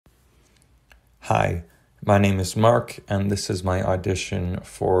Hi, my name is Mark, and this is my audition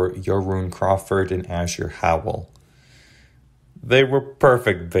for Yorune, Crawford, and Azure Howl. They were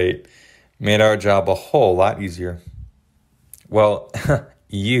perfect bait, made our job a whole lot easier. Well,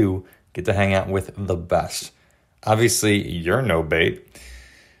 you get to hang out with the best. Obviously, you're no bait.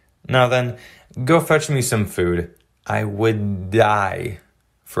 Now then, go fetch me some food. I would die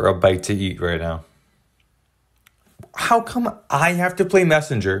for a bite to eat right now. How come I have to play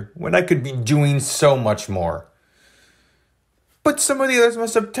messenger when I could be doing so much more? But some of the others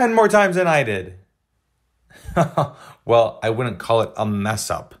must have 10 more times than I did. Well, I wouldn't call it a mess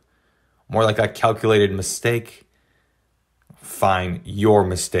up. More like a calculated mistake. Fine, your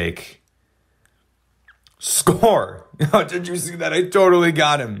mistake. Score! Did you see that? I totally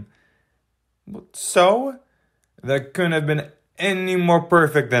got him. So? That couldn't have been any more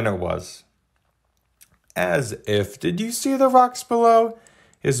perfect than it was. As if. Did you see the rocks below?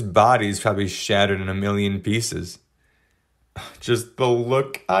 His body's probably shattered in a million pieces. Just the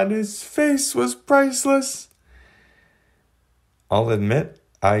look on his face was priceless. I'll admit,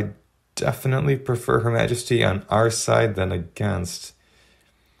 I definitely prefer Her Majesty on our side than against.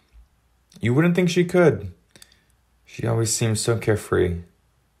 You wouldn't think she could. She always seems so carefree.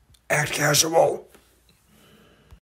 Act casual.